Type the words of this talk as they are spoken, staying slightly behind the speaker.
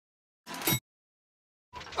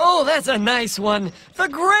Oh, that's a nice one. The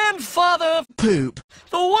grandfather of poop.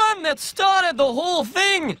 The one that started the whole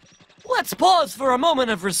thing. Let's pause for a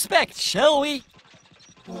moment of respect, shall we?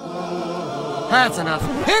 That's enough.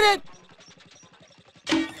 Hit it!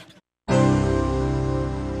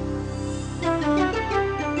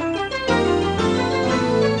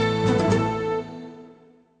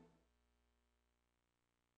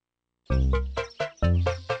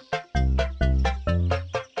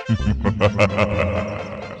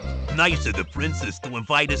 Nice of the princess to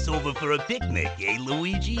invite us over for a picnic, eh,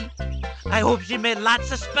 Luigi? I hope she made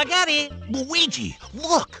lots of spaghetti. Luigi,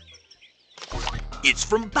 look! It's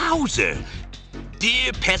from Bowser.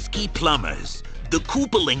 Dear pesky plumbers, the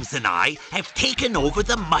Koopalings and I have taken over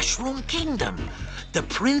the Mushroom Kingdom. The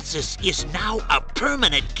princess is now a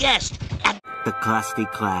permanent guest at the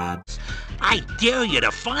Krusty Krabs. I dare you to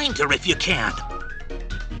find her if you can.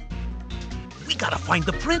 We gotta find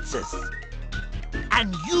the princess.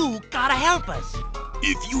 And you gotta help us.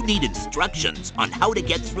 If you need instructions on how to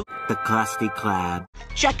get through the Krusty Krab,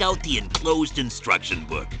 check out the enclosed instruction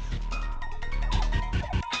book.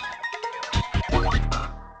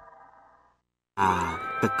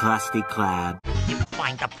 The Krusty Krab. You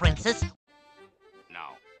find the princess?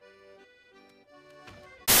 No.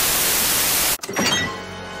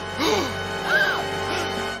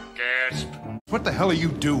 Gasp. What the hell are you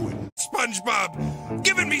doing? SpongeBob,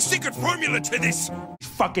 giving me secret formula to this.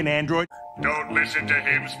 Fucking android. Don't listen to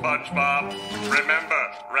him, SpongeBob.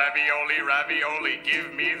 Remember, ravioli, ravioli,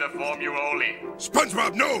 give me the formula.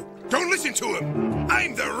 SpongeBob, no! Don't listen to him!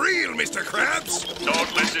 I'm the real Mr. Krabs!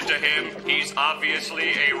 Don't listen to him. He's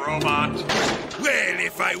obviously a robot. Well,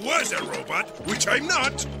 if I was a robot, which I'm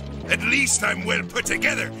not, at least I'm well put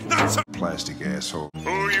together, not some Plastic asshole.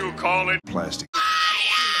 Who you calling? Plastic.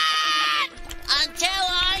 Until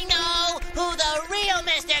I know who the real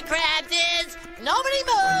Mr. Krabs is, nobody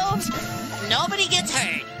moves, nobody gets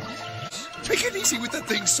hurt. Take it easy with that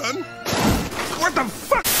thing, son. What the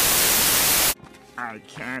fuck? I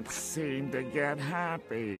can't seem to get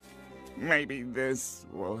happy. Maybe this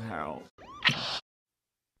will help.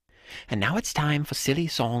 And now it's time for silly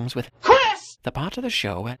songs with Chris! The part of the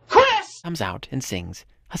show where Chris! comes out and sings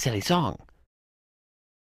a silly song.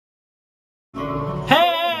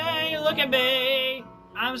 Hey, look at me.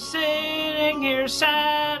 I'm sitting here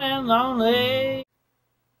sad and lonely.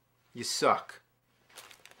 You suck.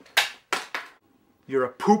 You're a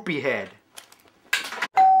poopy head.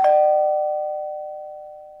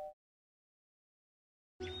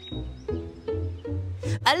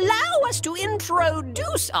 Allow us to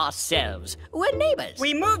introduce ourselves. We're neighbors.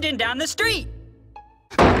 We moved in down the street.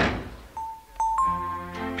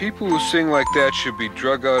 People who sing like that should be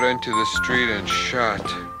drug out into the street and shot.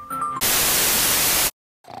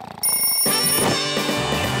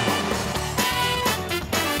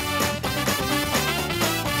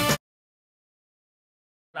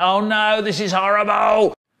 Oh no, this is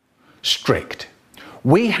horrible! Strict.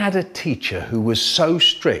 We had a teacher who was so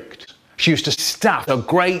strict, she used to stuff a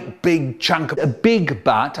great big chunk of a big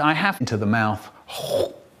butt I have into the mouth.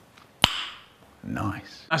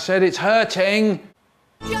 Nice. I said, it's hurting.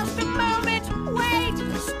 Just a moment! Wait!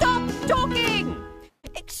 Stop talking!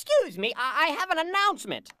 Excuse me, I have an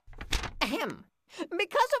announcement. Ahem.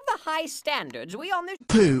 Because of the high standards we on this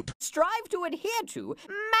poop strive to adhere to,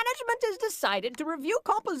 management has decided to review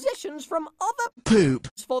compositions from other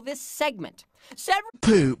poops for this segment. Several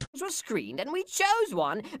poops were screened, and we chose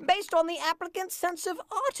one based on the applicant's sense of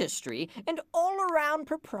artistry and all-around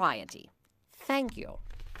propriety. Thank you.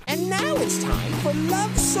 And now it's time for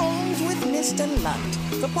Love Songs with Mr. Lunt,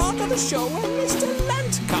 the part of the show where Mr.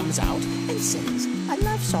 Lunt comes out and sings a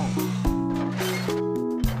love song.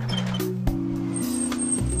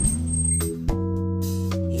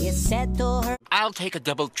 He said to her, I'll take a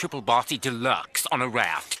double triple bossy deluxe on a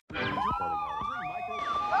raft.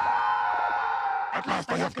 At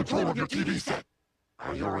last I have control of your TV set.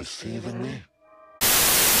 Are you receiving me?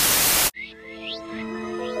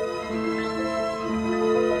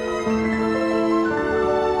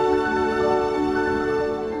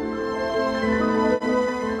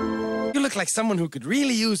 You look like someone who could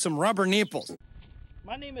really use some rubber nipples.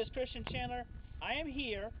 My name is Christian Chandler. I am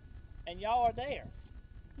here, and y'all are there.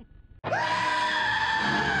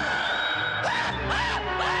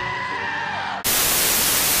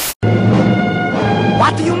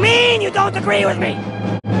 What do you mean you don't agree with me?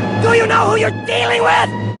 Do you know who you're dealing with?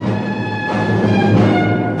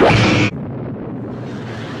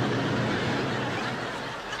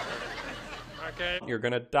 Okay. You're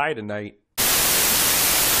gonna die tonight.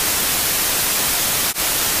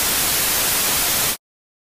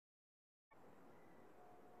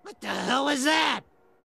 What the hell is that?